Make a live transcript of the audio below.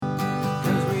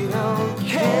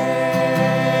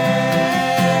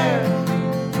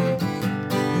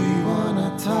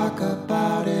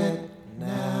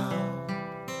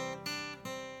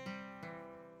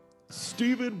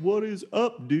what is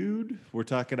up, dude? We're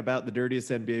talking about the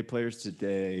dirtiest NBA players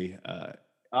today.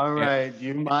 All And right. Do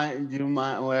you mind? Do you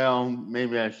mind? Well,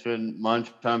 maybe I shouldn't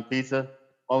munch on pizza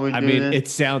while we I do mean,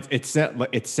 this.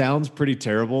 it sounds pretty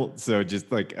terrible. So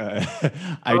just like I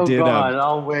Oh did. God,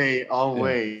 I'll wait. I'll Yeah.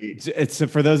 wait. It's so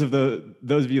for those of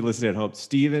you listening at home,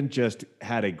 Steven just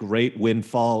had a great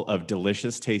windfall of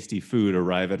delicious, tasty food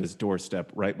arrive at his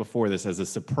doorstep right before this as a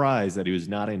surprise that he was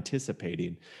not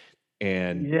anticipating.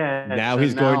 And Yeah. now So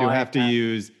he's going now to I have to have.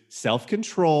 use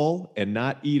self-control and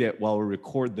not eat it while we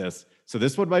record this. So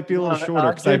this one might be a little No, shorter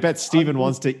because I bet I'll Steven just.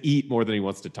 wants to eat more than he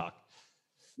wants to talk.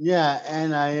 Yeah,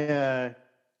 and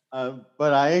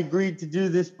but I agreed to do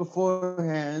this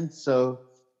beforehand, so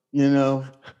you know,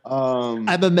 I'm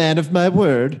a man of my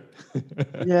word.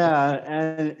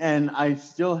 yeah, and I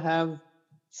still have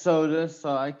soda,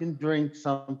 so I can drink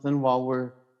something while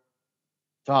we're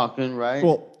talking, right?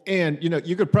 Well, and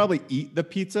you could probably eat the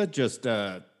pizza.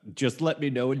 Just let me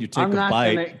know when you take I'm a not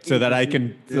gonna bite so eat that the I pizza,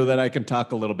 can dude.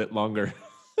 talk a little bit longer.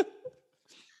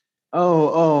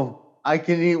 Oh, I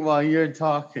can eat while you're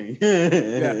talking.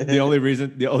 Yeah, the only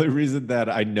reason that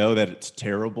I know that it's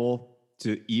terrible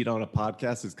to eat on a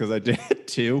podcast is because I did it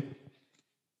too.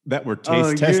 That were Oh,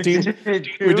 taste you testing. did it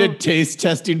We too? did taste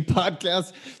testing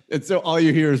podcasts, and so all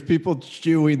you hear is people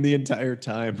chewing the entire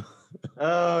time.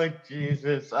 Oh,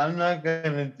 Jesus. I'm not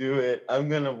gonna do it. I'm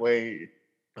gonna wait.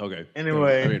 Okay. I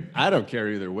Anyway, mean, I don't care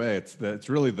either way. It's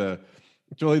really the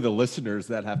listeners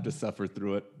that have to suffer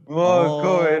through it. well, of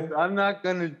course, All I'm not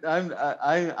gonna.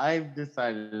 I've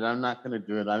decided I'm not gonna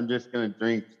do it. I'm just gonna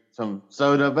drink some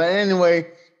soda. But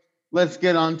anyway, let's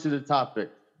get on to the topic.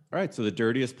 right. So the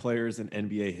dirtiest players in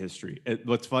NBA history.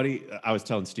 What's funny, I was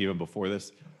telling Steven before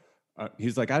this.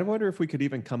 He's like, I wonder if we could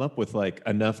even come up with like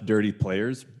enough dirty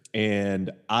players.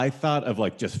 And I thought of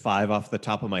like just five off the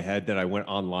top of my head. Then I went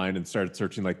online and started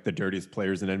searching like the dirtiest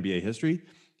players in NBA history.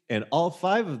 And all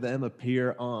five of them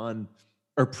appear on,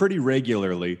 or pretty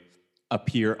regularly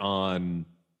appear on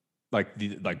like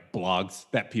blogs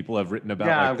that people have written about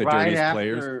Yeah, like the dirtiest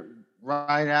players.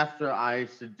 right after I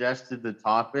suggested the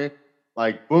topic,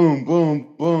 like boom,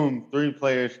 boom, boom, three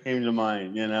players came to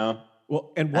mind,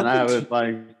 Well, and and one I thing was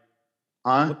like,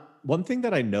 huh? one thing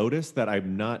that I noticed that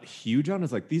I'm not huge on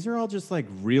is like these are all just like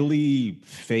really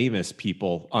famous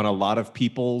people on a lot of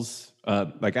people's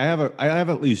like I have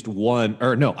at least one,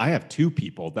 or no, I have two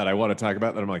people that I want to talk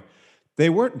about that I'm like they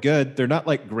weren't good. They're not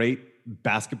like great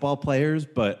basketball players,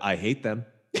 but I hate them.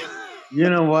 You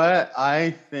know what?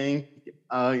 I think,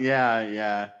 yeah,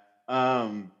 yeah.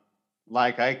 Um,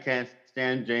 like I can't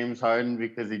stand James Harden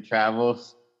because he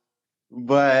travels,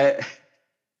 but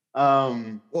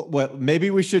Well,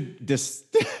 maybe we should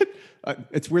just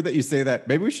it's weird that you say that.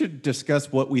 Maybe we should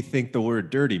discuss what we think the word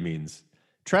dirty means.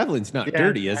 Traveling's not yes,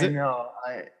 dirty, is I it? know.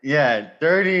 Yeah,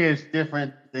 dirty is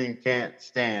different than can't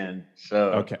stand.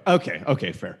 So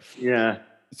Okay, fair. yeah,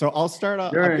 So I'll start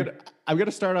off. dirty. I'm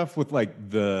gonna start off with like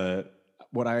the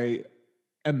what I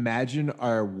imagine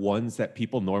are ones that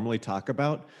people normally talk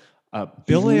about.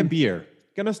 Bill Hmm. Lambier.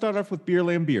 Gonna start off with Bill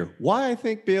Lambier. Why I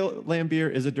think Bill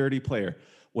Lambier is a dirty player.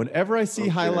 Whenever I see Okay.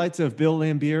 highlights of Bill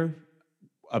Lambier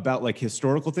about like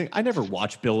historical thing, I never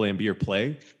watched Bill Lambier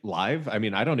play live. I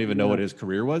mean, I don't even know what Yeah. his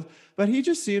career was, but he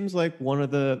just seems like one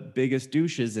of the biggest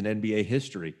douches in NBA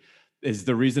history. Is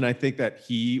the reason I think that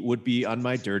he would be on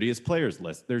my dirtiest players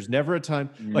list. There's never a time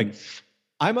Mm. like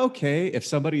I'm okay if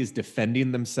somebody is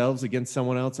defending themselves against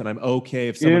someone else, and I'm okay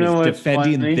if You someone know is what's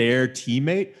defending funny? their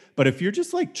teammate. But if you're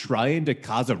just like trying to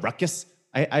cause a ruckus,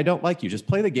 I don't like you. Just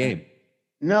play the game.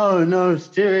 No, no,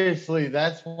 seriously.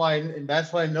 That's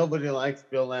why nobody likes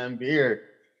Bill Lambier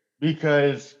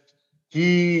because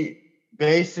he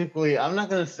basically, I'm not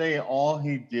gonna say all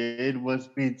he did was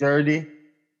be dirty,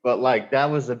 but like that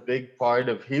was a big part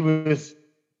of he was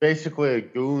basically a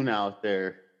goon out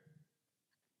there,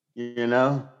 you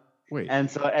know? Wait, And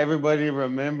so everybody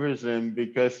remembers him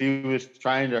because he was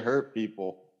trying to hurt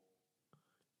people,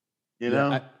 you yeah,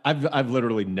 know? I've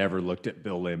literally never looked at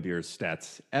Bill Lambier's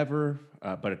stats ever,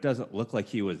 but it doesn't look like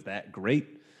he was that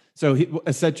great. So he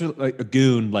essentially like a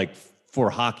goon, like for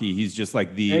hockey, he's just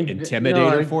like the No,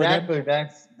 intimidator for them. exactly.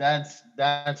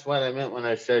 That's what I meant when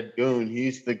I said goon.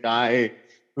 He's the guy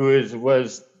who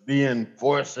was the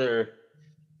enforcer,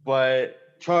 but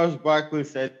Charles Barkley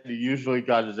said he usually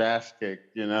got his ass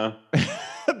kicked.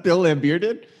 Bill Lambier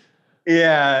did.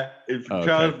 Yeah, if Oh, okay.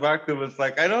 Charles Barkley was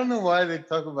like, I don't know why they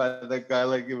talk about that guy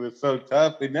like he was so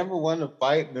tough. He never won a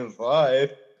fight in his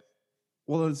life.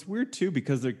 Well, it's weird too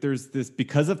because like there's this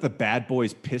because of the Bad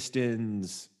Boys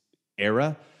Pistons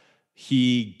era.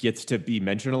 he gets to be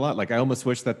mentioned a lot. Like I almost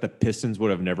wish that the Pistons would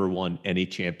have never won any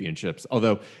championships.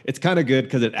 Although it's kind of good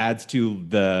because it adds to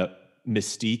the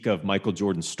mystique of Michael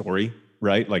Jordan's story,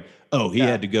 right? Like, oh, he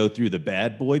had to go through the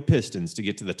bad boy Pistons to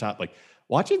get to the top. Like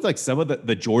watching like some of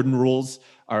the Jordan rules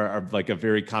are like a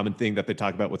very common thing that they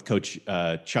talk about with Coach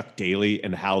Chuck Daly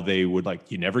and how they would like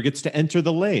he never gets to enter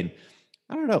the lane.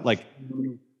 I don't know, like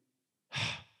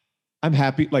I'm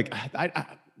happy. Like I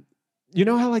you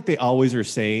know how like they always are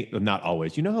saying, not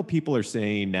always, you know how people are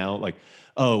saying now, like,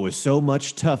 oh, it was so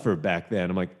much tougher back then.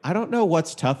 I'm like, I don't know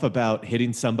what's tough about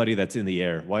hitting somebody that's in the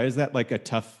air. Why is that like a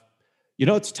tough,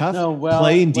 it's tough No,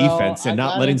 playing defense and I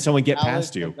not letting gotta, someone get Alex,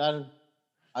 past you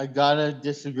I gotta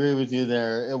disagree with you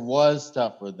there. It was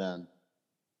tougher then.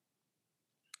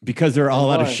 because they're It all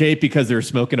out of was. shape because they're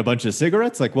smoking a bunch of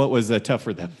cigarettes. Like what was tough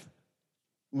for them?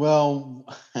 Well,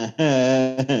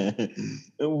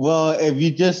 well, if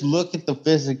you just look at the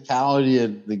physicality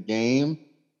of the game,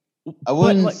 I But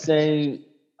wouldn't like, say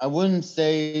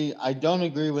I don't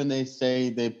agree when they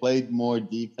say they played more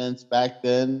defense back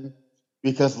then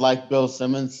because like Bill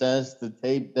Simmons says, the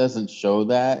tape doesn't show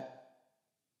that.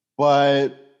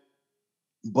 But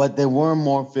they were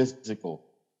more physical.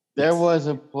 There yes. was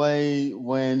a play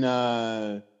when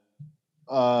now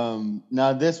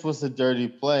this was a dirty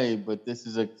play, but this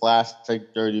is a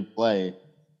classic dirty play.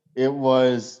 It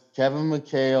was Kevin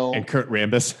McHale And Kurt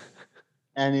Rambis.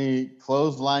 and he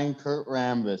clotheslined Kurt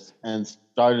Rambis and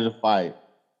started a fight.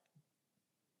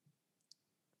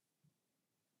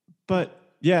 But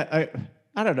yeah,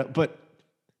 I don't know, but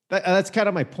that's kind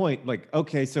of my point. Like,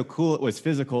 okay, so cool, it was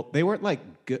physical. They weren't like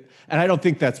good, and I don't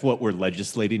think that's what we're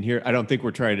legislating here. I don't think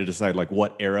we're trying to decide like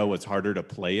what era was harder to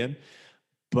play in.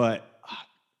 But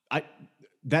I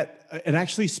that it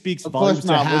actually speaks Of course volumes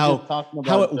to not. We're how just talking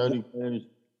how about dirty players.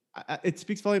 it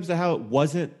speaks volumes to how it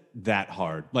wasn't that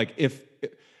hard. Like if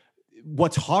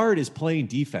what's hard is playing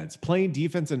defense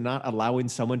and not allowing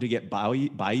someone to get by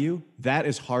you. That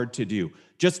is hard to do.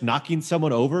 Just knocking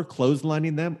someone over,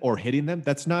 clotheslining them, or hitting them,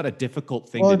 that's not a difficult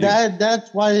thing to do. That's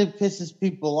why it pisses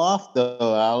people off, though,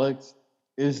 Alex,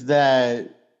 is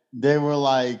that they were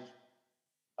like,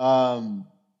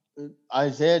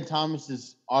 Isaiah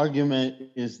Thomas's argument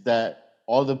is that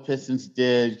all the Pistons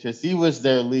did, because he was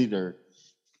their leader,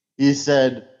 he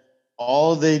said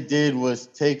all they did was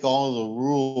take all the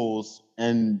rules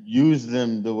and use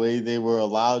them the way they were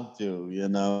allowed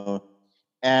to.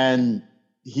 And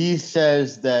he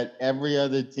says that every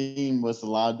other team was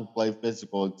allowed to play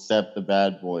physical except the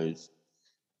Bad Boys.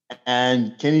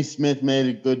 And Kenny Smith made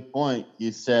a good point.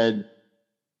 He said,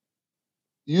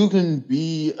 you can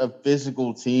be a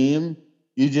physical team,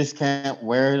 you just can't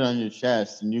wear it on your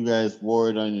chest. And you guys wore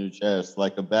it on your chest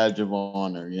like a badge of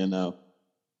honor. I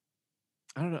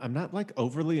don't know. I'm not like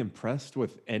overly impressed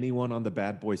with anyone on the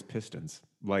Bad Boys Pistons.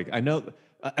 Like I know,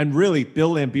 and really,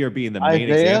 Bill Laimbeer being the main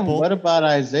example. What about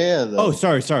Isaiah though? Oh,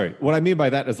 sorry. What I mean by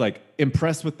that is like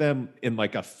impressed with them in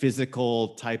like a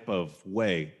physical type of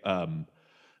way.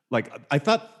 Like I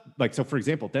thought, like so. For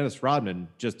example, Dennis Rodman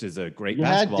just is a great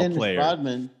basketball player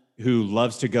Rodman. who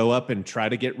loves to go up and try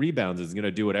to get rebounds. Is going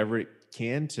to do whatever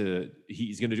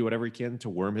he's going to do whatever he can to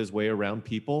worm his way around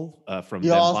people from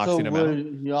them boxing him out.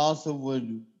 He also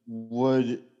would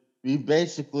he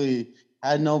basically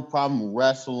had no problem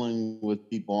wrestling with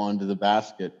people onto the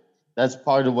basket. That's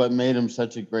part of what made him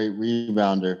such a great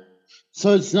rebounder.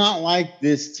 So it's not like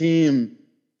this team,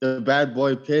 the Bad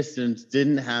Boy Pistons,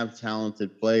 didn't have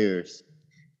talented players.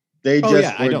 They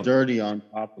just were dirty on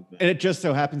top of it. And it just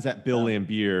so happens that Bill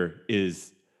Laimbeer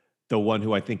is the one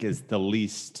who I think is the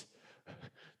least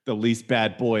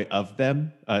bad boy of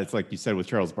them. It's like you said with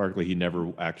Charles Barkley, he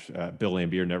never actually, Bill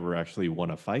Laimbeer never actually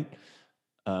won a fight.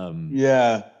 And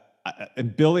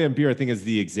Bill Laimbeer, I think, is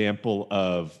the example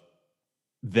of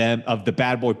the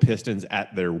Bad Boy Pistons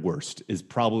at their worst, is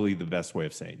probably the best way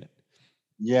of saying it.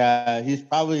 Yeah, he's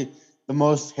probably the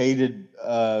most hated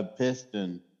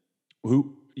Piston.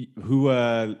 Who do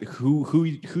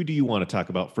you want to talk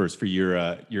about first for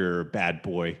your bad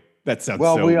boy? That sounds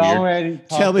so weird. Already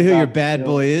tell me who your bad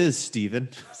boy is, Steven.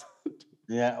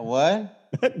 Yeah, what?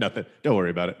 Nothing. Don't worry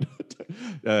about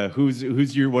it. Who's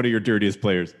one of your dirtiest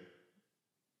players?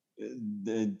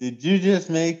 Did you just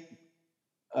make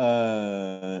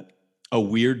a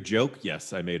weird joke?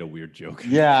 Yes, I made a weird joke.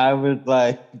 Yeah, I was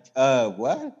like,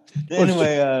 what?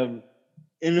 Anyway,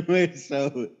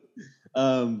 so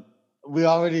we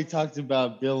already talked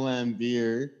about Bill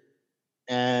Laimbeer,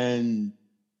 and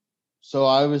so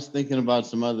I was thinking about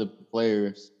some other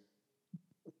players.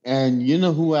 And you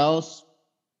know who else?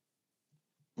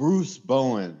 Bruce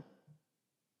Bowen.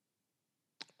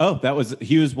 Oh,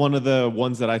 he was one of the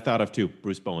ones that I thought of too,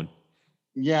 Bruce Bowen.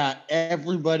 Yeah,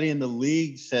 everybody in the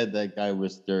league said that guy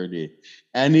was dirty.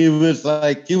 And he was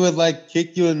like, he would like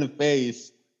kick you in the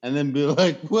face and then be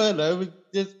like, what? I was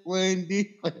just playing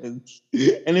defense.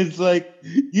 And it's like,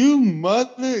 you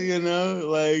mother,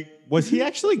 like Was he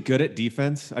actually good at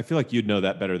defense? I feel like you'd know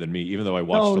that better than me, even though I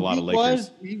watched no, a lot of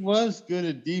Lakers. he was good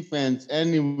at defense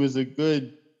and he was a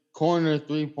good corner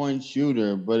 3-point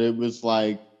shooter, but it was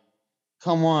like,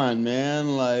 come on,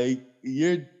 man, like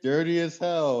you're dirty as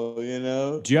hell.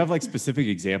 Do you have like specific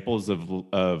examples of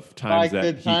times Like the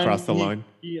that he crossed time the line?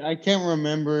 I can't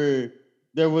remember.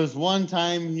 There was one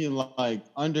time he like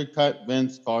undercut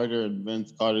Vince Carter, and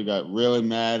Vince Carter got really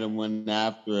mad and went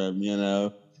after him.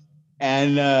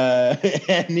 And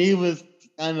and he was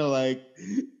kind of like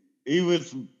he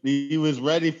was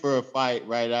ready for a fight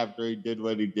right after he did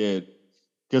what he did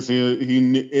because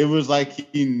it was like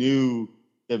he knew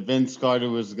that Vince Carter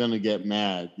was gonna get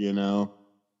mad.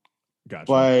 Gotcha.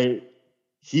 But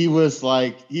he was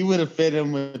like he would have fit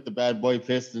in with the Bad Boy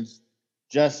Pistons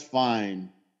just fine.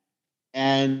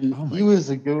 And Oh he my was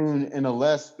a goon in a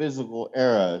less physical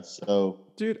era. So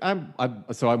dude, I'm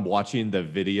watching the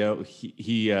video.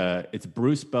 He it's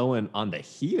Bruce Bowen on the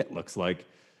Heat, it looks like.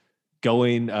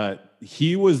 Going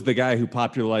he was the guy who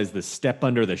popularized the step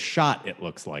under the shot, it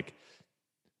looks like.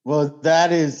 well,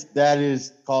 that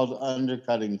is called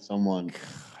undercutting someone.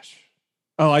 Gosh.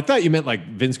 Oh, I thought you meant like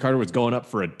Vince Carter was going up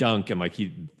for a dunk and like he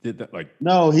did that like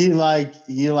No, he went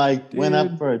up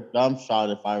dude. for a dump shot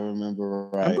if I remember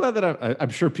I'm right. glad that I'm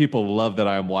sure people love that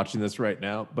I am watching this right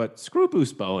now, but screw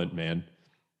Bruce Bowen, man.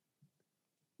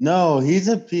 No, he was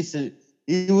a piece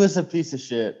of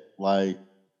shit. Like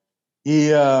he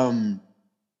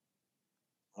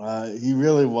he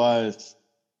really was.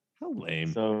 How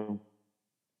lame. So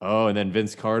Oh, and then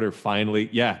Vince Carter finally,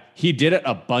 yeah, he did it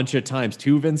a bunch of times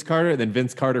to Vince Carter, and then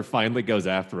Vince Carter finally goes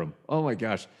after him. Oh my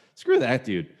gosh, screw that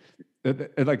dude.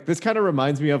 Like this kind of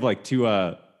reminds me of like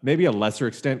to maybe a lesser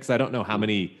extent because I don't know how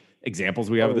many examples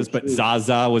we have of oh this, but shoot.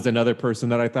 Zaza was another person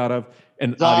that I thought of,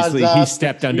 and obviously he Zaza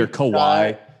stepped under cheap Kawhi.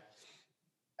 shot,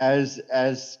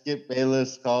 as Skip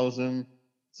Bayless calls him,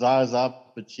 Zaza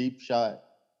a cheap shot.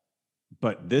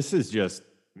 But this is just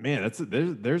man,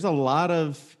 there's a lot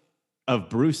of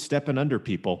Bruce stepping under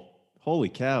people. Holy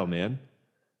cow, man!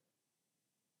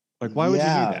 Like, why would you do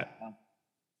Yeah, that?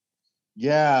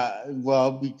 yeah.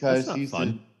 Well, That's not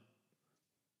fun.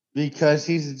 because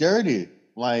he's dirty.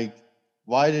 Like,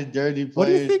 why did dirty What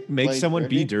do you players think makes play someone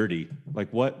be dirty? dirty?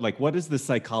 What is the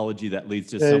psychology that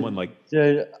leads to someone like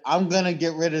I'm gonna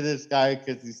get rid of this guy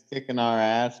because he's kicking our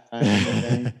ass, kind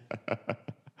of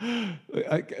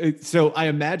thing. so I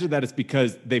imagine that it's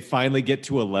because they finally get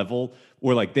to a level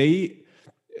where like they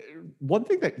one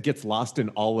thing that gets lost in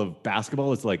all of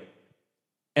basketball is like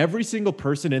every single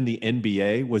person in the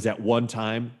NBA was at one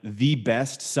time the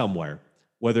best somewhere,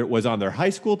 whether it was on their high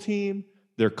school team,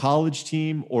 their college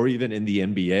team, or even in the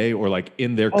NBA or like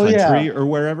in their Oh country yeah, or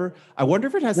wherever. I wonder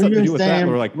if it has so something to you're do with that, where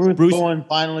saying like Bruce Bruce, Bowen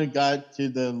finally got to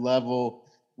the level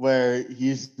where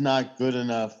he's not good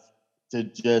enough to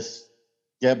just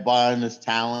get by on his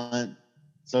talent,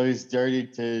 so he's dirty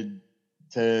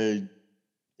to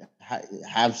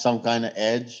have some kind of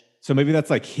edge. so maybe that's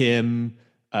like him,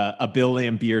 a Bill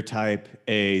Lambier type,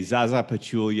 a Zaza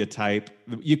Pachulia type.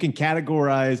 You can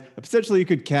categorize, essentially, you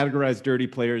could categorize dirty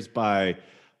players by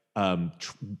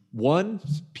one,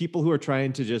 people who are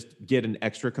trying to just get an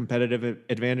extra competitive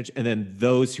advantage, and then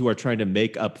those who are trying to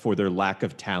make up for their lack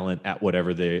of talent at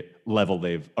whatever the level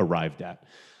they've arrived at.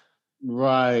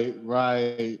 Right,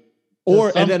 right.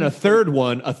 Or, and then a third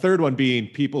one being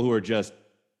people who are just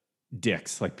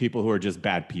dicks, like people who are just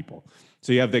bad people.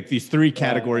 So you have like these three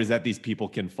categories that these people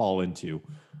can fall into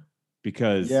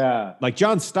because yeah, like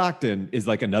John Stockton is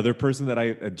like another person that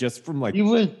I just from like he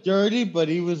was dirty, but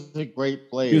he was a great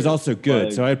player. he was also good.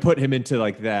 Like, So I put him into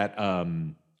like that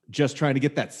just trying to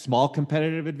get that small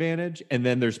competitive advantage. And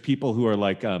then there's people who are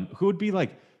like who would be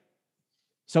like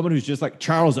someone who's just like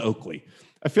Charles Oakley.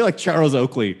 I feel like Charles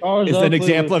Oakley is an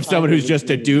example of someone who's just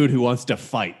a dude who wants to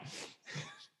fight.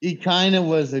 He kind of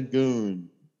was a goon,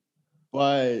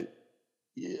 but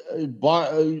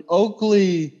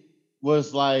Oakley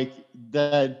was like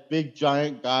that big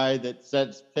giant guy that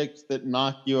sets picks that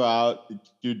knock you out that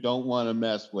you don't want to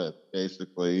mess with,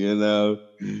 basically.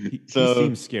 He So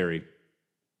seems scary.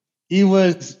 he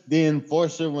was the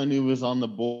enforcer when he was on the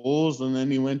Bulls, and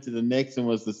then he went to the Knicks and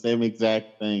was the same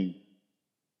exact thing.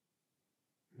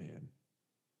 Man.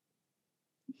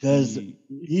 Because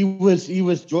he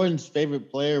was Jordan's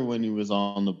favorite player when he was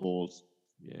on the Bulls.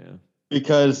 Yeah.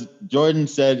 Because Jordan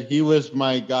said he was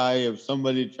my guy. If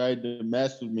somebody tried to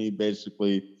mess with me,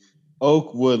 basically,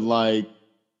 Oak would like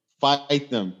fight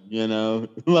them, you know?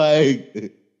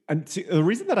 Like, And see, the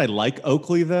reason that I like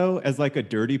Oakley though as like a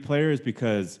dirty player is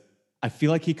because I feel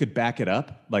like he could back it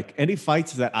up. Like any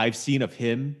fights that I've seen of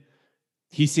him,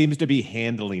 he seems to be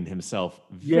handling himself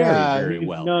very, yeah, very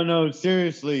well. no,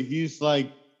 seriously, he's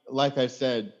like I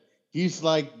said, he's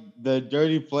like the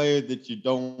dirty player that you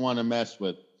don't want to mess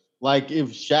with. Like if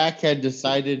Shaq had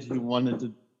decided he wanted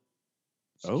to,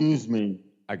 Oh, excuse me.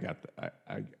 I got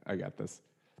I got this.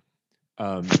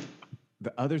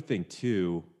 The other thing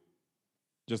too,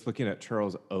 just looking at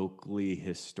Charles Oakley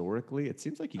historically, it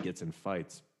seems like he gets in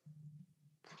fights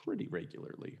pretty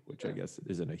regularly, which I guess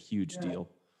isn't a huge deal.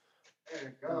 There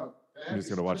you go. I'm just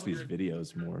gonna watch these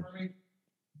videos more.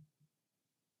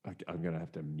 I'm gonna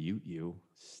have to mute you,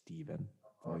 Steven,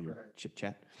 all your chit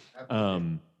chat.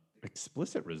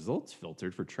 Explicit results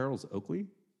filtered for Charles Oakley.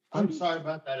 I'm sorry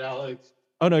about that, Alex.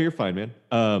 Oh no, you're fine, man.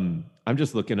 I'm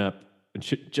just looking up and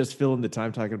just filling the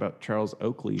time talking about Charles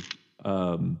Oakley.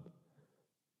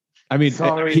 I mean,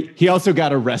 he also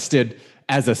got arrested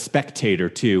as a spectator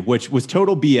too, which was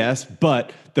total BS.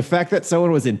 But the fact that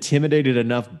someone was intimidated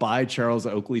enough by Charles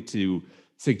Oakley to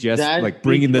suggest like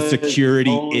bringing the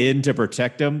security in to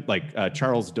protect him, like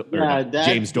James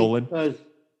Dolan.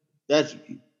 That's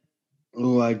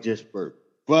I just burped.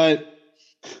 But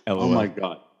LOL. Oh my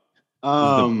god.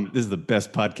 This is the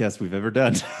best podcast we've ever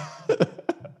done.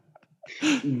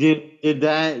 Did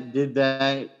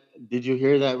you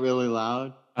hear that really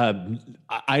loud?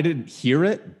 I didn't hear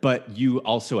it, but you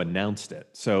also announced it.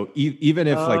 So even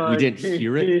if like we didn't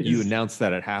hear it, you announced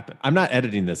that it happened. I'm not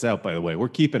editing this out, by the way. We're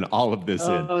keeping all of this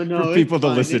in for people to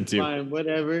listen to. Fine,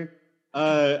 whatever.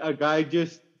 A guy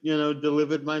just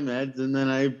delivered my meds, and then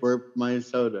I burped my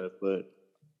soda. But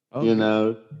you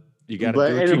got to do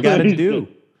what you got to do.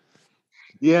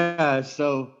 Yeah.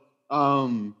 So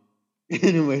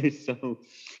anyway,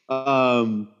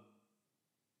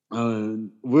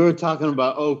 we were talking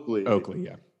about Oakley. Oakley,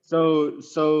 yeah.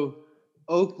 So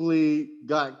Oakley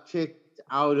got kicked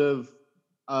out of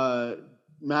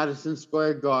Madison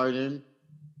Square Garden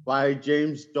by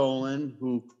James Dolan,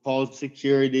 who called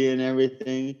security and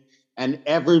everything. And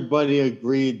everybody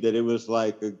agreed that it was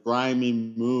like a grimy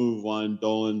move on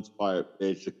Dolan's part,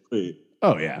 basically.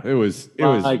 Oh yeah, it was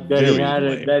like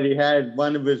that he had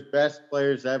one of his best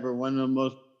players ever, one of the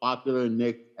most popular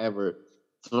Knicks ever,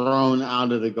 thrown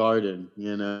out of the Garden.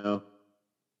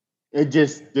 It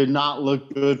just did not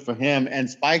look good for him. And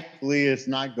Spike Lee is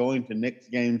not going to Knicks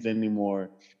games anymore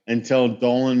until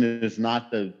Dolan is not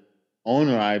the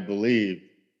owner, I believe.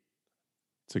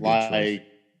 It's a good choice.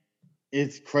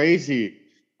 It's crazy.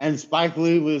 And Spike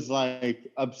Lee was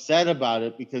like upset about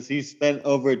it because he spent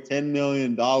over $10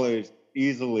 million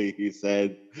easily, he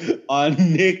said, on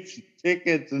Knicks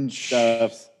tickets and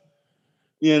stuff.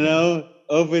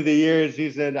 Over the years,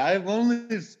 he said, I've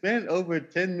only spent over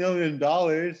 $10 million,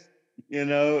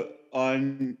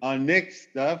 on Knicks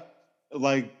stuff.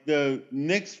 Like the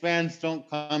Knicks fans don't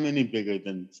come any bigger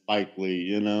than Spike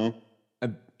Lee,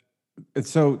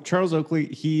 So Charles Oakley,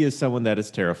 he is someone that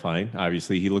is terrifying.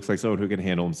 Obviously, he looks like someone who can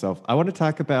handle himself. I want to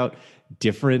talk about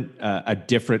a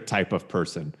different type of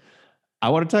person. I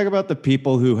want to talk about the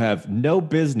people who have no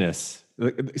business,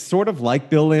 sort of like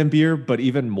Bill Laimbeer, but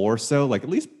even more so. Like at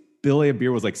least Bill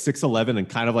Laimbeer was like 6'11" and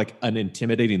kind of like an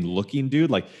intimidating looking dude.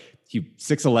 Like he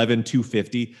 6'11",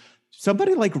 250.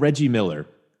 Somebody like Reggie Miller.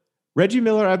 Reggie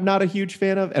Miller, I'm not a huge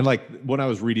fan of. And like when I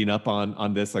was reading up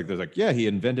on this, like there's like, yeah, he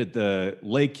invented the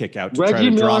leg kick out to try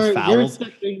to draw fouls. Here's the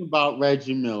thing about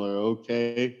Reggie Miller,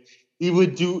 okay? He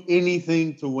would do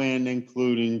anything to win,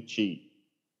 including cheat.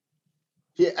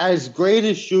 As great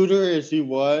a shooter as he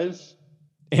was.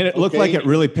 And it looked like it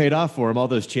really paid off for him, all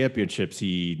those championships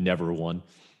he never won.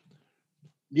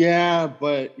 Yeah,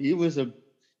 but he was a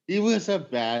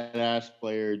badass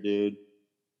player, dude.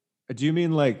 Do you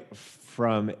mean like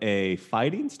from a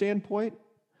fighting standpoint?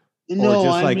 No, or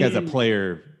just like as a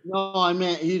player? No, I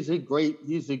mean he's a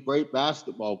great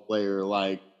basketball player.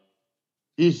 Like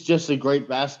he's just a great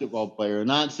basketball player.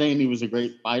 Not saying he was a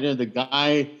great fighter. The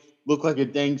guy looked like a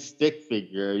dang stick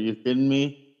figure. Are you kidding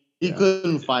me? He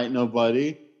couldn't fight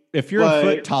nobody. If you're a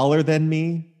foot taller than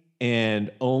me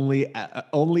and only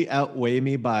outweigh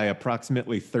me by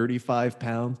approximately 35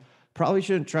 pounds, probably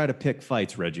shouldn't try to pick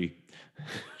fights, Reggie.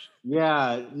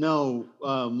 Yeah, no,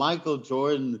 Michael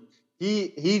Jordan,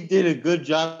 he did a good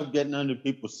job of getting under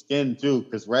people's skin too,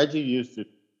 because Reggie used to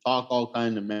talk all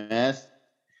kind of mess,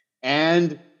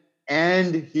 and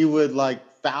he would like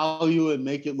foul you and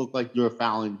make it look like you're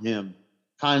fouling him,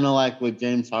 kind of like what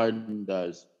James Harden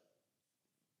does.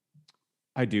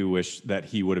 I do wish that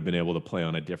he would have been able to play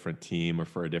on a different team or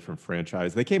for a different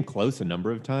franchise. They came close a number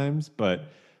of times,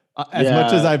 but As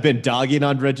much as Yeah, I've been dogging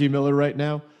on Reggie Miller right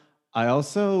now, I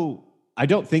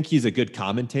don't think he's a good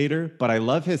commentator, but I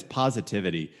love his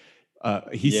positivity.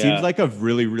 He seems yeah, like a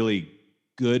really, really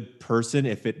good person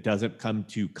if it doesn't come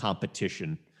to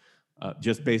competition.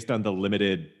 Just based on the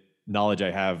limited knowledge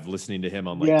I have listening to him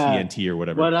on like yeah. TNT or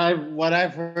whatever. What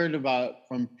I've heard about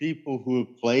from people who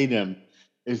have played him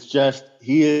is just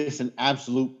he is an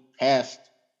absolute pest.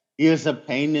 He is a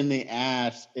pain in the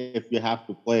ass if you have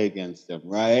to play against him,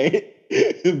 right?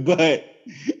 but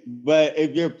but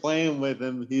if you're playing with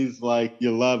him, he's like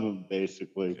you love him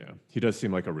basically. Yeah, he does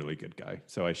seem like a really good guy.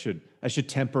 So I should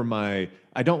temper my.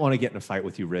 I don't want to get in a fight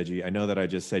with you, Reggie. I know that I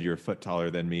just said you're a foot taller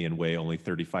than me and weigh only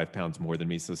 35 pounds more than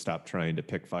me. So stop trying to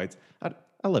pick fights.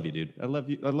 I love you, dude. I love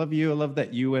you. I love you. I love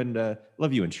that you and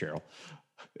love you and Cheryl.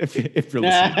 If you're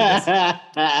listening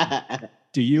to this,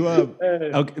 do you?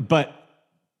 Okay, but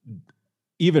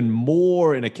even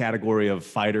more in a category of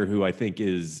fighter who I think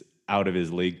is out of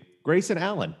his league. Grayson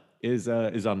Allen is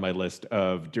on my list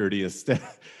of dirtiest.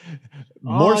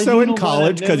 More Oh, so you in know what? I've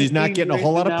college because never he's not seen getting a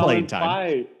whole lot Grayson of playing Allen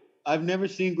time. fight. I've never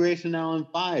seen Grayson Allen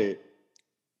fight.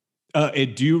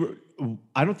 Do you?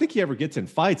 I don't think he ever gets in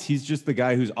fights. He's just the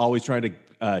guy who's always trying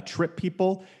to trip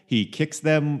people. He kicks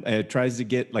them, tries to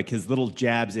get like his little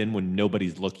jabs in when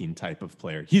nobody's looking type of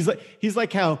player. He's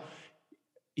like how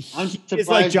I'm he is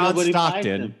like surprised John nobody fights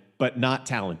Stockton, him. but not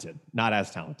talented, not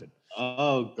as talented.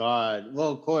 Oh God. Well,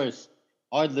 of course,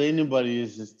 hardly anybody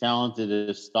is as talented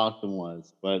as Stockton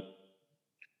was, but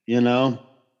you know,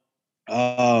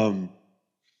 um,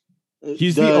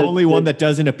 He's the only one that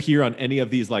doesn't appear on any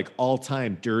of these like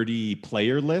all-time dirty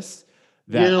player lists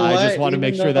you that know I just what? want to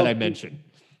make Even sure that I though mention.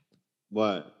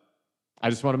 what? I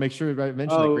just want to make sure I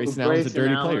mention that Oh, Grayson Allen's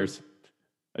Grayson Allen.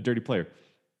 a dirty player.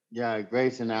 Yeah,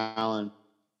 Grayson Allen.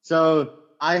 So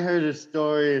I heard a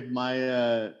story.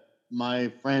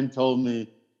 My friend told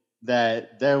me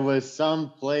that there was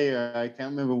some player. I can't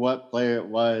remember what player it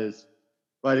was,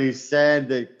 but he said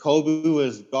that Kobe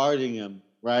was guarding him.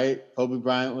 Right? Kobe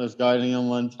Bryant was guarding him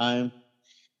one time,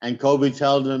 and Kobe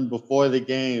told him before the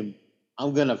game,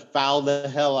 "I'm gonna foul the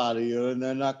hell out of you, and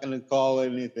they're not gonna call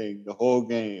anything the whole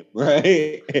game."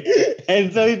 Right?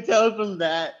 And so he tells him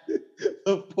that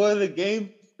before the game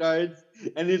starts,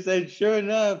 and he said, "Sure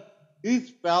enough,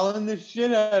 he's fouling the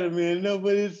shit out of me, and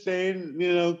nobody's saying,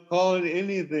 calling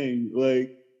anything."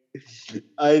 Like,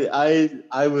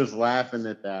 I was laughing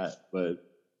at that, but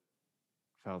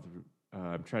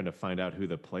I'm trying to find out who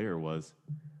the player was.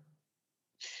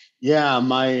 yeah,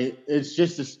 it's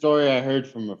just a story I heard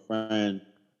from a friend.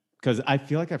 Because I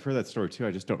feel like I've heard that story too.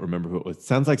 I just don't remember who it was. It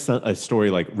sounds like a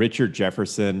story like Richard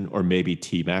Jefferson or maybe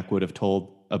T Mac would have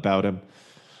told about him.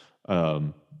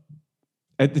 Um,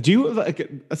 do you like?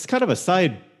 It's kind of a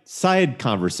side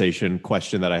conversation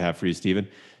question that I have for you, Stephen.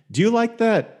 Do you like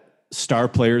that star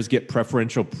players get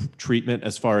preferential treatment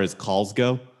as far as calls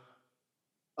go?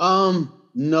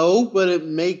 No, but it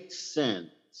makes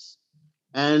sense,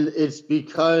 and it's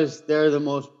because they're the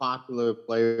most popular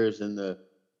players in the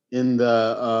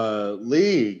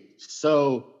league.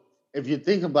 So if you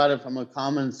think about it from a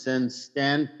common sense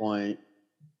standpoint,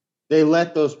 they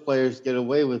let those players get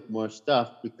away with more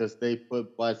stuff because they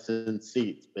put butts in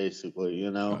seats, basically.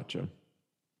 Gotcha.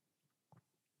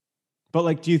 But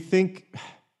like, do you think?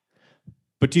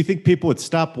 But do you think people would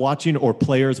stop watching or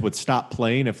players would stop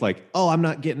playing if like, oh, I'm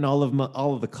not getting all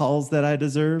of the calls that I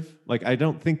deserve? Like, I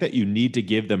don't think that you need to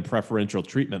give them preferential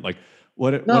treatment. Like,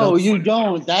 what No, else? you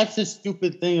don't. That's the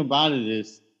stupid thing about it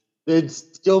is they'd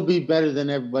still be better than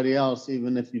everybody else,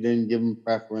 even if you didn't give them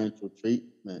preferential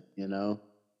treatment.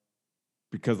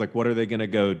 Because like, what are they going to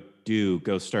go do?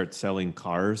 Go start selling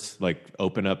cars? Like,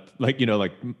 open up like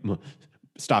like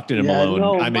Stockton and Yeah, Malone.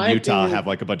 no, I'm in my thing Utah. is, Have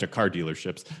like a bunch of car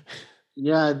dealerships.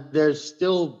 yeah, they're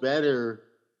still better,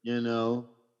 you know,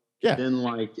 Yeah, than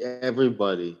like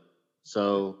everybody.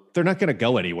 So, they're not going to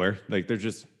go anywhere. Like, they're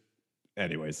just.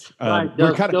 Anyways, right,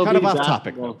 we're they'll still kind of be off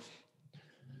topic though. basketball.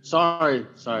 Sorry,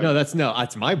 sorry. No, that's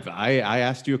my. I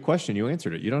asked you a question. You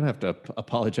answered it. You don't have to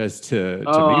apologize to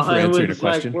Oh, me for I answering a was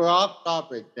like, question. we're off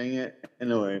topic. Dang it.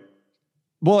 Anyway.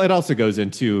 Well, it also goes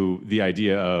into the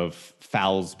idea of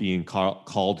fouls being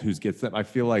called. Who gets them? I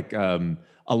feel like a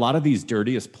lot of these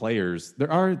dirtiest players.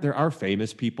 There are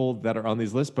famous people that are on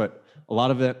these lists, but a lot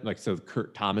of it, like so,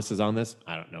 Kurt Thomas is on this.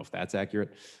 I don't know if that's accurate.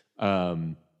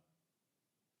 But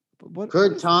what Kurt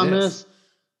is this? Thomas,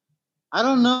 I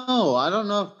don't know. I don't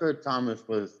know if Kurt Thomas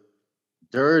was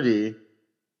dirty.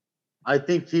 I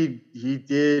think he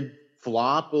did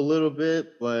flop a little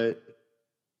bit, but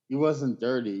he wasn't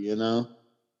dirty.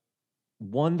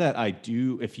 One that I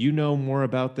do, if you know more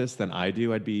about this than I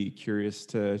do, I'd be curious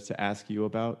to ask you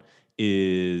about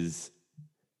is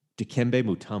Dikembe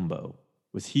Mutombo.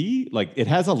 Was he like, it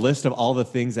has a list of all the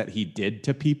things that he did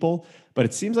to people, but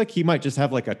it seems like he might just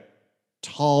have like a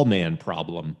tall man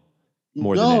problem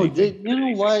more than anything. You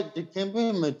know what?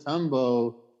 Dikembe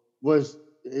Mutombo was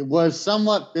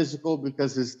somewhat physical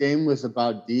because his game was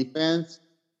about defense,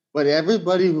 but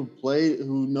everybody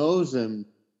who knows him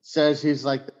says he's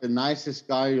like the nicest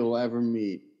guy you'll ever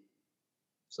meet.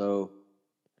 So,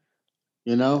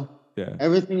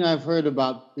 everything I've heard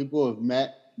about people who've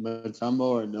met Mutombo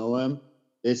or know him,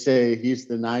 they say he's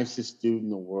the nicest dude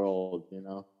in the world,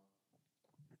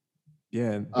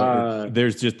 Yeah.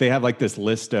 They have like this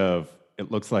list of,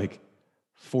 it looks like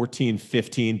 14,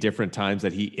 15 different times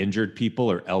that he injured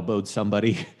people or elbowed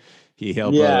somebody. He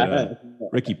elbowed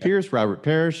Ricky Pierce, Robert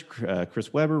Parrish,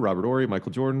 Chris Webber, Robert Horry,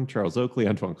 Michael Jordan, Charles Oakley,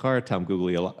 Antoine Carr, Tom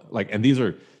Gugley. And these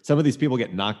are, some of these people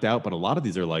get knocked out, but a lot of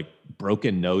these are like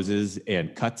broken noses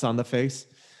and cuts on the face.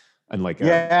 And like,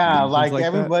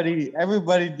 everybody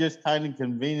just kind of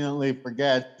conveniently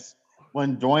forgets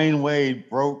when Dwayne Wade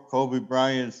broke Kobe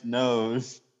Bryant's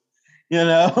nose.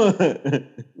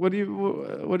 What do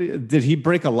you did he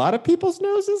break a lot of people's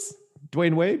noses,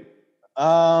 Dwayne Wade?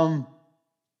 I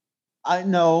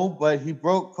know, but he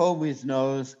broke Kobe's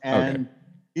nose, and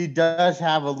he does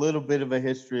have a little bit of a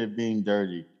history of being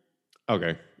dirty.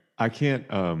 Okay. I can't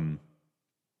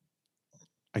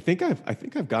I think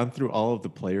I've gone through all of the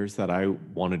players that I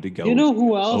wanted to go. You know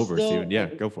who else over, Steven? Yeah,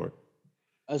 go for it.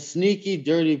 A sneaky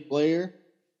dirty player.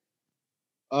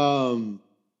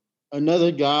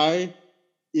 Another guy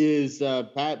is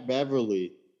Pat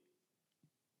Beverly.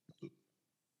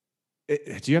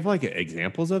 Do you have like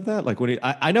examples of that? Like when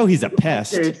I know he's a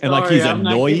pest and like he's I'm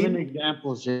annoying. Not giving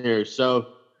examples here. So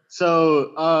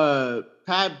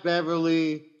Pat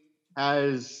Beverly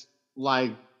has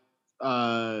like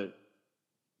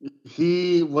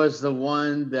he was the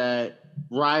one that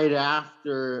right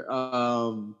after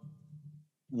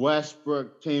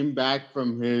Westbrook came back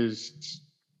from his,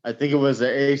 I think it was an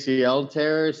ACL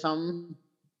tear or something,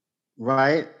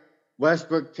 right?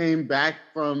 Westbrook came back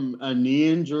from a knee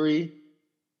injury,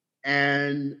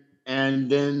 and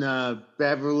then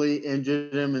Beverly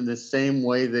injured him in the same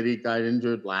way that he got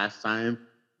injured last time,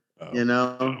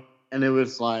 And it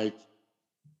was like,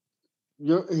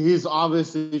 he's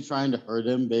obviously trying to hurt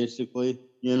him, basically,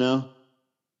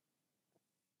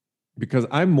 Because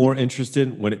I'm more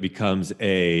interested when it becomes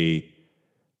a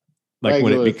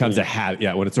habit.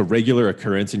 Yeah, when it's a regular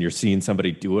occurrence and you're seeing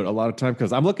somebody do it a lot of time.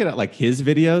 Because I'm looking at like his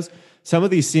videos. Some of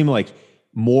these seem like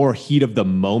more heat of the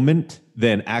moment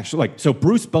than actual. Like, so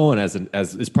Bruce Bowen as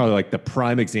is probably like the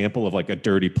prime example of like a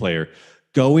dirty player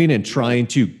going and trying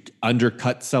to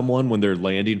undercut someone when they're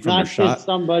landing from their shot. Not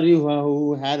somebody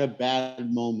who had a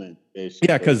bad moment, basically.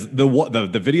 Yeah, because the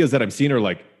videos that I'm seeing are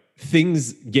like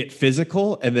things get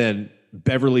physical and then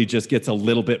Beverly just gets a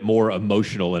little bit more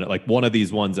emotional in it. Like one of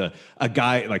these ones, a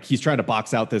guy, like he's trying to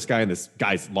box out this guy and this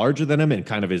guy's larger than him and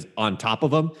kind of is on top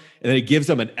of him. And then he gives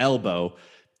him an elbow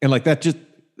and like that just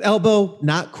elbow,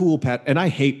 not cool, Pat. And I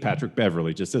hate Patrick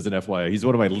Beverly, just as an FYI. He's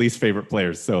one of my least favorite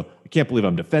players. So I can't believe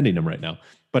I'm defending him right now.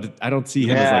 But I don't see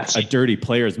him as like a dirty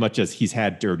player as much as he's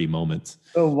had dirty moments.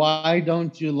 So why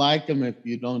don't you like him if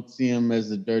you don't see him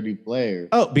as a dirty player?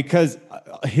 Oh, because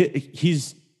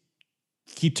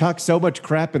he talks so much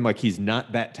crap and like he's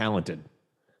not that talented.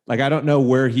 Like I don't know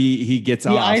where he gets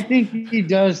off. I think he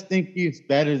does think he's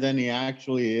better than he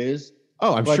actually is.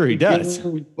 Oh, I'm sure he does.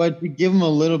 But to give him a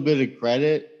little bit of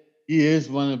credit, he is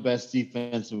one of the best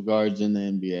defensive guards in the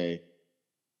NBA.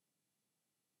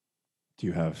 Do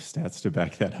you have stats to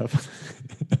back that up?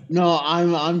 No,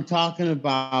 I'm talking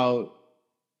about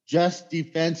just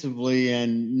defensively,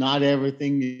 and not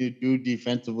everything you do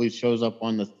defensively shows up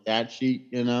on the stat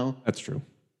sheet, That's true.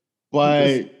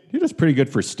 But he does pretty good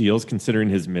for steals considering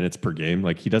his minutes per game.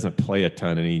 Like he doesn't play a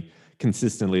ton and he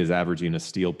consistently is averaging a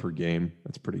steal per game.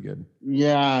 That's pretty good.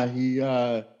 Yeah,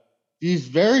 he's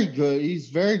very good. He's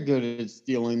very good at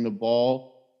stealing the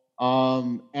ball.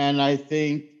 And I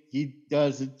think he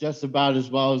does it just about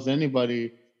as well as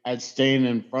anybody at staying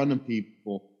in front of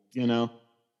people,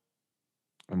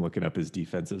 I'm looking up his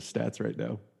defensive stats right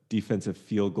now. Defensive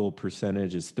field goal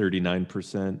percentage is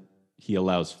 39%. He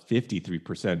allows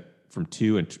 53% from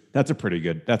two, and that's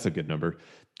a good number.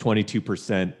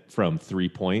 22% from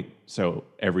 3-point. So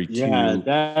every 10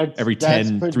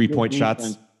 3-point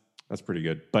shots, that's pretty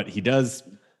good. But he does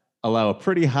allow a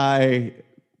pretty high.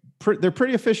 They're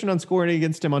pretty efficient on scoring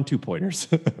against him on 2-pointers.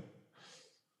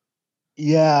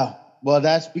 Yeah, well,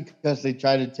 that's because they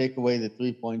try to take away the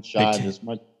 3-point shot as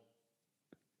much.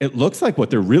 It looks like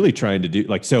what they're really trying to do.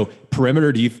 Like, so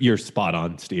perimeter, you're spot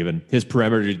on, Steven. His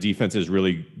perimeter defense is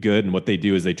really good. And what they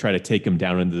do is they try to take him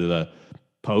down into the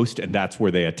post, and that's where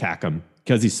they attack him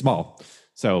because he's small.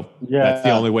 So that's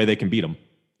the only way they can beat him.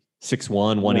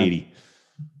 6'1", 180.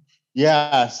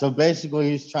 Yeah. So basically,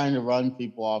 he's trying to run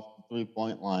people off the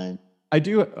 3-point line. I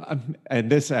do.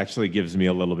 And this actually gives me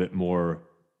a little bit more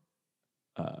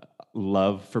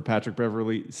love for Patrick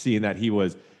Beverley, seeing that he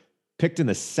was picked in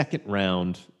the second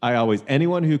round.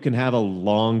 Anyone who can have a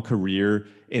long career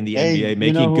in the NBA,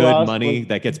 making good money,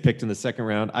 that gets picked in the second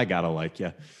round, I gotta like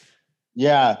you.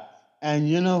 Yeah. And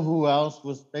you know who else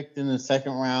was picked in the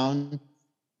second round?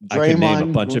 Draymond. I can name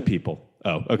a bunch of people.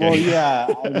 Oh, okay. Well,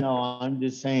 yeah, I know. I'm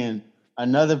just saying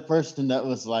another person that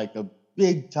was like a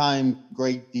big time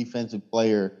great defensive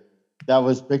player that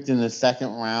was picked in the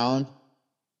second round,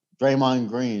 Draymond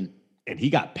Green. And he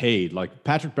got paid. Like,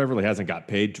 Patrick Beverley hasn't got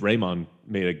paid. Draymond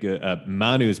made a good.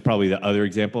 Manu is probably the other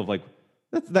example of like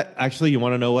that. Actually, you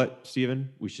want to know what, Steven?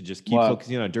 We should just keep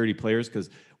focusing on dirty players, because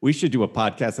we should do a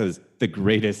podcast that is the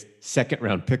greatest second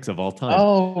round picks of all time.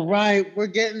 Oh, right. We're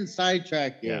getting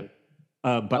sidetracked here.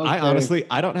 Yeah. But okay.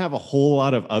 I don't have a whole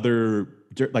lot of other,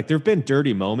 like, there have been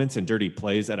dirty moments and dirty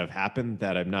plays that have happened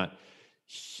that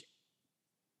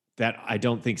I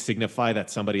don't think signify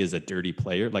that somebody is a dirty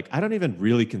player. Like, I don't even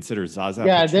really consider Zaza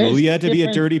Pachulia to be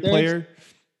a dirty player,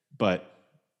 but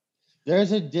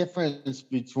there's a difference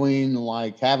between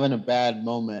like having a bad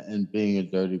moment and being a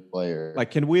dirty player. Like,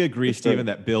 can we agree, Steven,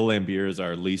 that Bill Laimbeer is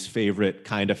our least favorite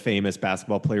kind of famous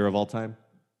basketball player of all time?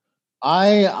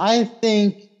 I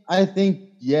think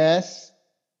yes.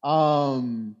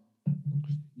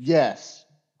 Yes.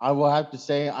 I will have to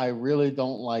say I really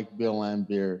don't like Bill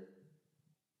Laimbeer.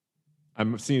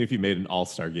 I'm seeing if he made an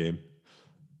all-star game.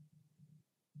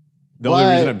 The only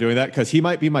reason I'm doing that, because he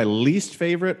might be my least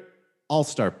favorite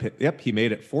all-star pick. Yep, he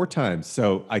made it 4 times.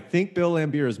 So I think Bill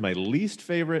Laimbeer is my least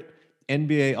favorite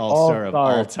NBA all-star of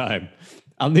all time.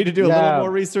 I'll need to do a little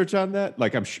more research on that.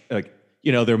 Like,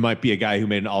 there might be a guy who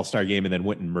made an all-star game and then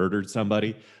went and murdered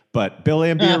somebody. But Bill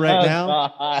Laimbeer right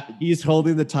now, he's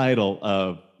holding the title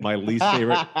of my least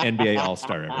favorite NBA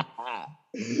all-star ever.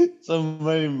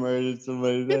 Somebody murdered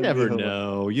somebody. You never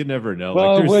know.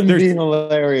 Well, like, it wouldn't be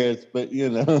hilarious, but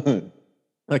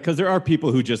like, because there are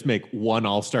people who just make one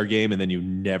all-star game and then you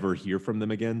never hear from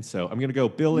them again. So I'm gonna go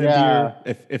Bill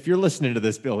Laimbeer. If you're listening to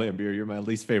this, Bill Laimbeer, you're my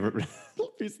least favorite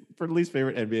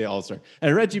NBA all-star.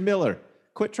 And Reggie Miller,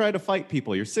 quit trying to fight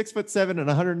people. You're 6'7" and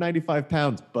 195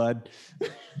 pounds, bud.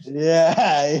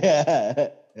 Yeah.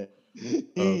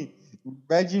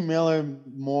 Reggie Miller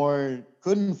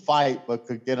couldn't fight, but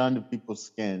could get under people's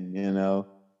skin,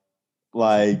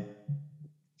 Like,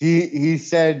 he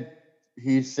said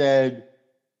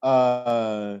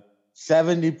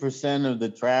 70% of the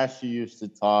trash he used to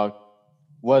talk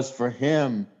was for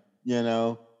him,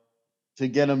 to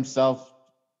get himself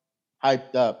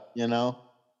hyped up, Yeah.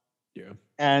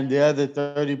 And the other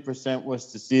 30%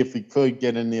 was to see if he could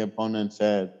get in the opponent's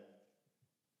head.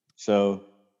 So.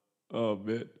 Oh,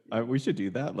 man. We should do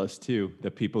that list too.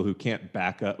 The people who can't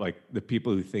back up, like the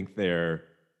people who think they're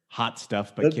hot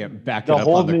stuff but can't back it up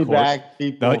on the court. The hold me back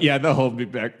people. The hold me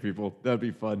back people. That'd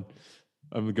be fun.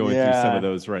 I'm going through some of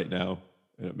those right now,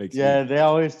 and it makes they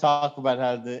always talk about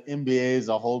how the NBA is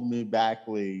a hold me back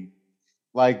league.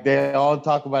 Like, they all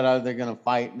talk about how they're gonna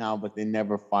fight now, but they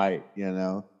never fight.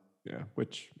 Yeah,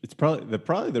 which it's probably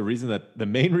the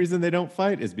main reason they don't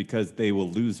fight is because they will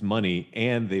lose money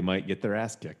and they might get their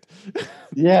ass kicked.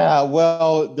 Yeah,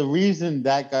 well, the reason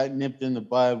that got nipped in the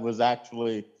bud was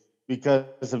actually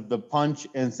because of the punch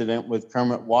incident with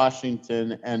Kermit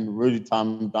Washington and Rudy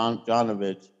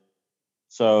Tomjanovich.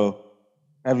 So,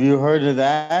 have you heard of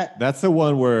that? That's the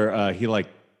one where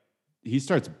he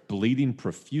starts bleeding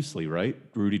profusely, right?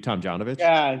 Rudy Tomjanovich?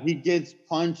 Yeah, he gets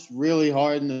punched really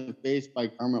hard in the face by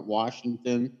Kermit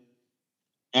Washington.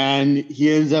 And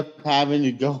he ends up having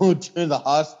to go to the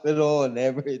hospital and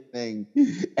everything.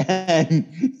 And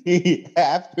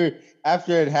after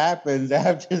it happens,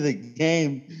 after the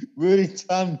game, Rudy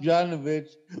Tomjanovich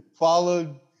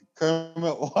followed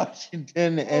Kermit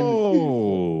Washington.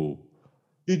 And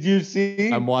did you see?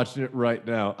 I'm watching it right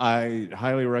now. I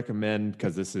highly recommend,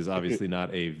 because this is obviously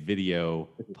not a video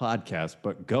podcast,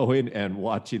 but going and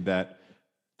watching that.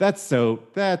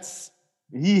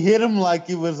 He hit him like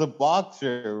he was a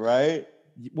boxer, right?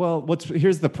 Well,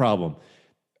 here's the problem.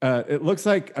 It looks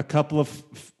like a couple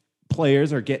of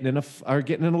players are getting in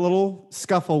a little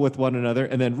scuffle with one another,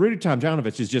 and then Rudy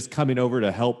Tomjanovich is just coming over to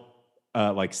help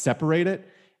separate it.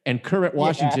 and Kermit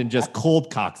Washington just cold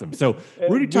cocks him. So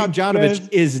Rudy Because- Tomjanovich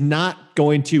is not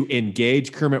going to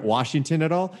engage Kermit Washington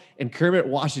at all, and Kermit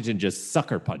Washington just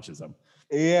sucker punches him.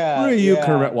 Yeah. Screw you, yeah.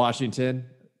 Kermit Washington.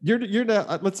 You're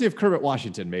not. Let's see if Kermit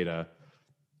Washington made a.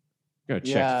 I'm gonna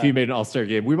check Yeah. if he made an All-Star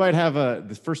game. We might have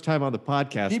the first time on the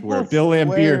podcast People where Bill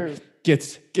Laimbeer swear-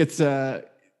 gets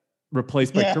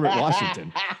replaced by Kermit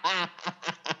Washington.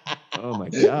 Oh my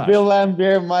gosh. Bill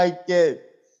Laimbeer might get.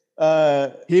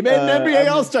 He made an NBA I mean-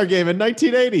 All-Star game in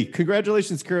 1980.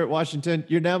 Congratulations, Kermit Washington.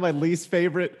 You're now my least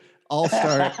favorite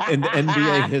All-Star in the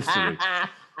NBA history.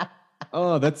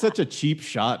 Oh, that's such a cheap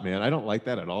shot, man. I don't like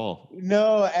that at all.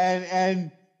 No,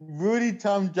 and Rudy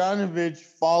Tomjanovich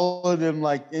followed him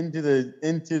like into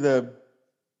the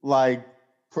like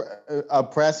a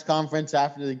press conference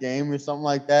after the game or something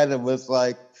like that. It was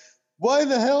like, why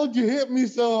the hell did you hit me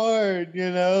so hard?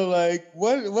 You know, like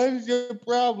what is your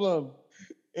problem?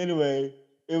 Anyway,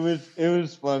 it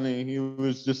was funny. He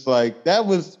was just like, that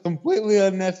was completely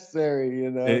unnecessary, you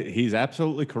know. He's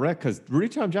absolutely correct because Rudy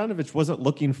Tomjanovich wasn't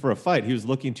looking for a fight. He was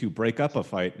looking to break up a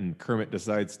fight, and Kermit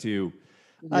decides to.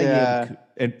 Yeah.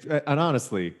 And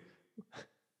honestly,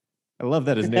 I love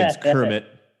that his name's Kermit.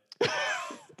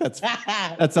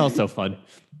 That's also fun.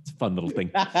 It's a fun little thing.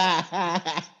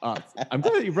 I'm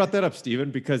glad that you brought that up,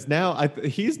 Steven, because now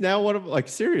he's now one of, like,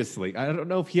 seriously, I don't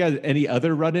know if he has any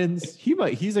other run-ins.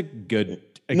 He's a good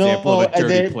example of a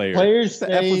dirty player. Players What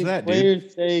the F was say, that, dude?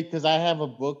 players say, because I have a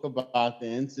book about the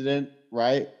incident,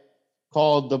 right?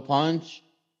 Called The Punch.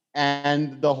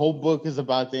 And the whole book is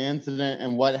about the incident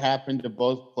and what happened to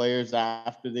both players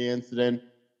after the incident.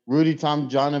 Rudy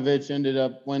Tomjanovich ended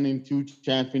up winning 2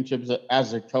 championships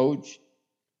as a coach.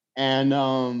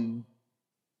 And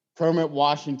Kermit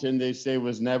Washington, they say,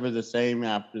 was never the same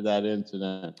after that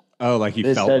incident. Oh, like he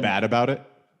They felt said- bad about it?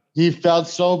 He felt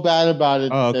so bad about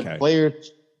it Oh, that okay.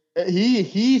 players.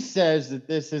 He says that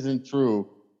this isn't true,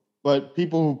 but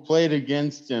people who played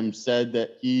against him said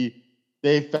that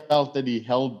they felt that he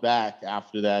held back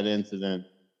after that incident.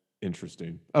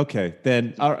 Interesting. Okay,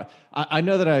 then I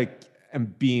know that I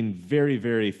am being very,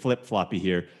 very flip-floppy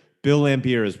here. Bill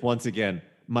Laimbeer is once again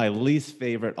my least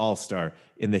favorite All-Star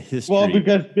in the history. Well,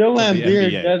 because Bill the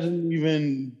Laimbeer NBA.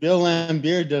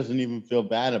 doesn't even feel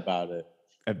bad about it.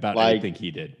 About like- anything he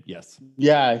did. Yes.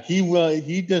 Yeah,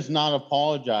 he does not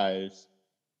apologize,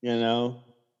 you know,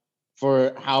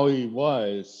 for how he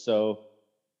was. So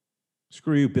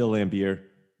Screw you, Bill Laimbeer.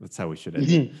 That's how we should end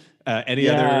it.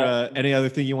 Any other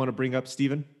thing you want to bring up,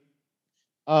 Steven?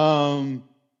 Maybe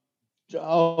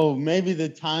the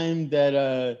time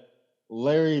that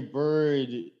Larry Bird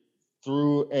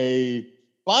threw a.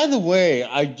 By the way,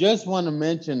 I just want to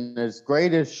mention, as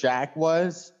great as Shaq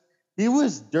was, he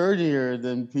was dirtier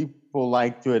than people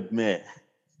like to admit.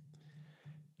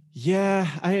 Yeah,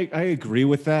 I agree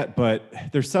with that, but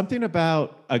there's something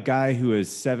about a guy who is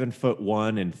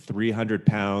 7'1" and 300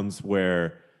 pounds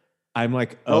where I'm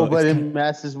like, oh, it's Nobody kind-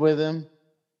 messes with him.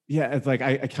 yeah, it's like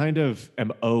I kind of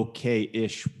am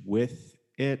okay-ish with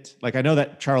it. Like I know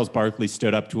that Charles Barkley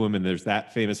stood up to him, and there's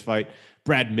that famous fight.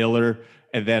 Brad Miller,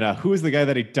 and then who was the guy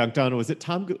that he dunked on? Was it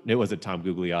Tom? It wasn't Tom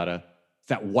Gugliotta. It's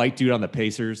that white dude on the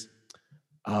Pacers.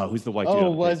 Who's the white dude? Oh, on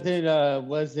the was Pacers?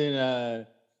 it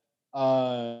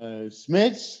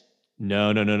Smits? No.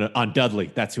 On Dudley.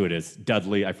 That's who it is.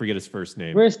 Dudley. I forget his first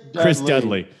name. Chris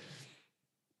Dudley.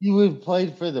 He would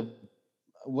played for the.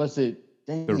 Was it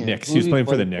The Knicks. He was playing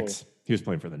for the Knicks. He was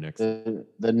playing for the Knicks.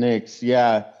 The Knicks,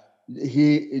 yeah.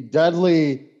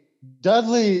 Dudley.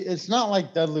 It's not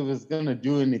like Dudley was gonna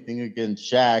do anything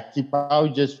against Shaq. He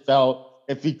probably just felt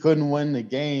if he couldn't win the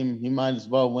game, he might as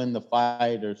well win the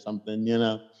fight or something, you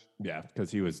know. Yeah, because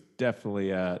he was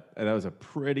definitely that was a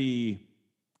pretty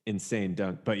insane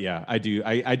dunk. But yeah, I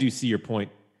do see your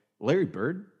point. Larry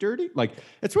Bird dirty? Like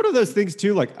it's one of those things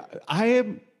too. Like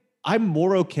I'm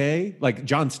more okay, like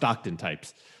John Stockton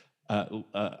types.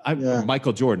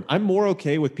 Michael Jordan. I'm more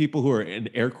okay with people who are in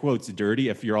air quotes dirty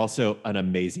if you're also an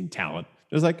amazing talent.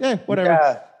 It's like, whatever.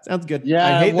 Yeah. Sounds good.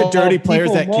 Yeah, I hate the dirty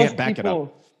players that most can't back it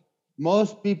up.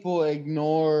 Most people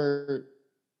ignore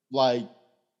like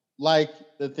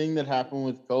the thing that happened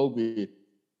with Kobe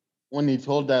when he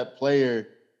told that player,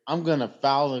 I'm gonna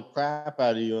foul the crap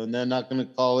out of you, and they're not gonna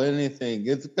call anything.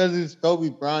 It's because it's Kobe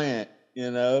Bryant,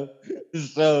 you know.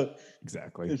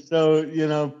 Exactly. So, you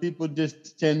know, people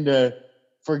just tend to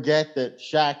forget that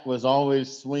Shaq was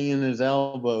always swinging his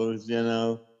elbows, you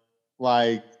know,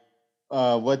 like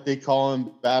what they call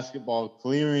in basketball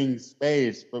clearing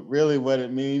space. But really what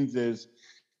it means is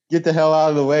get the hell out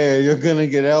of the way or you're going to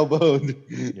get elbowed,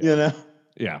 you know?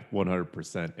 Yeah,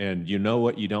 100%. And you know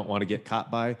what you don't want to get caught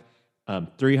by?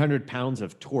 300 pounds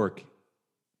of torque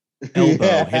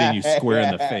elbow hitting you square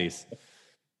in the face.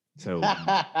 So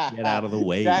get out of the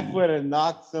way. That would have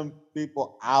knocked some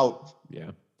people out.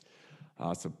 Yeah.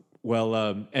 Awesome.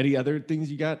 Well, any other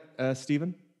things you got,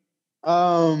 Steven?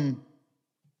 I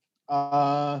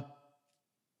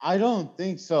don't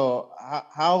think so.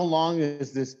 How long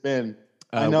has this been?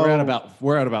 I know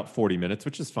we're at about 40 minutes,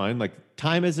 which is fine. Like,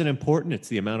 time isn't important; it's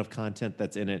the amount of content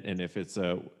that's in it, and if it's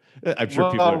I'm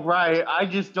sure people. Right. I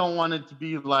just don't want it to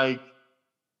be like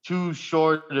too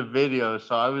short a video,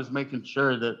 so I was making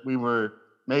sure that we were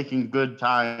making good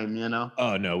time.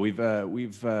 Oh no,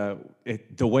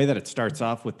 the way that it starts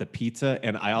off with the pizza,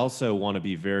 and I also want to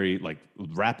be very like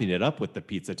wrapping it up with the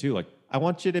pizza too. Like, I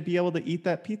want you to be able to eat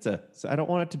that pizza, so I don't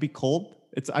want it to be cold.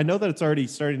 I know that it's already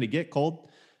starting to get cold.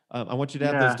 I want you to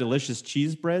have those delicious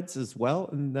cheese breads as well,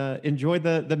 and enjoy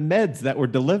the meds that were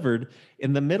delivered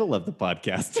in the middle of the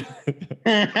podcast.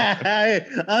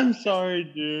 I'm sorry,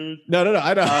 dude. No.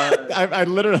 I don't. I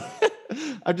literally.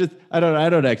 I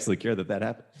don't actually care that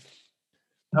happened.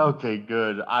 Okay,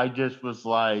 good. I just was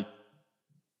like,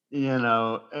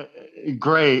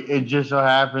 great. It just so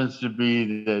happens to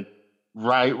be that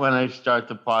right when I start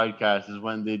the podcast is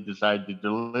when they decide to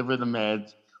deliver the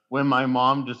meds. When my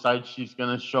mom decides she's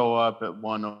going to show up at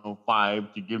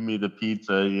 1:05 to give me the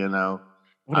pizza,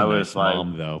 What a nice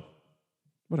mom, though.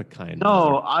 What a kind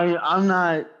No, mother. I'm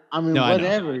not. I mean, no,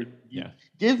 whatever. Yeah.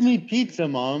 Give me pizza,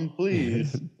 Mom,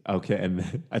 please. Okay,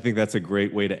 and I think that's a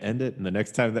great way to end it. And the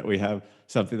next time that we have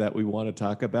something that we want to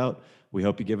talk about, we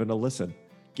hope you give it a listen.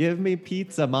 Give me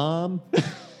pizza, Mom.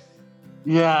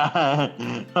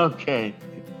 Yeah. Okay.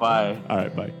 Bye. All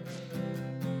right, bye.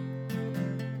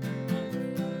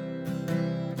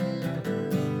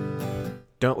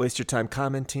 Don't waste your time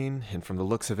commenting, and from the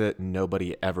looks of it,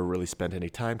 nobody ever really spent any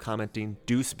time commenting.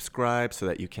 Do subscribe so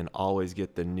that you can always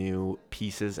get the new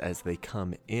pieces as they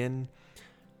come in.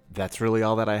 That's really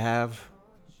all that I have,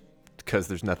 because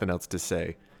there's nothing else to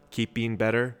say. Keep being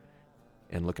better,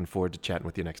 and looking forward to chatting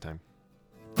with you next time.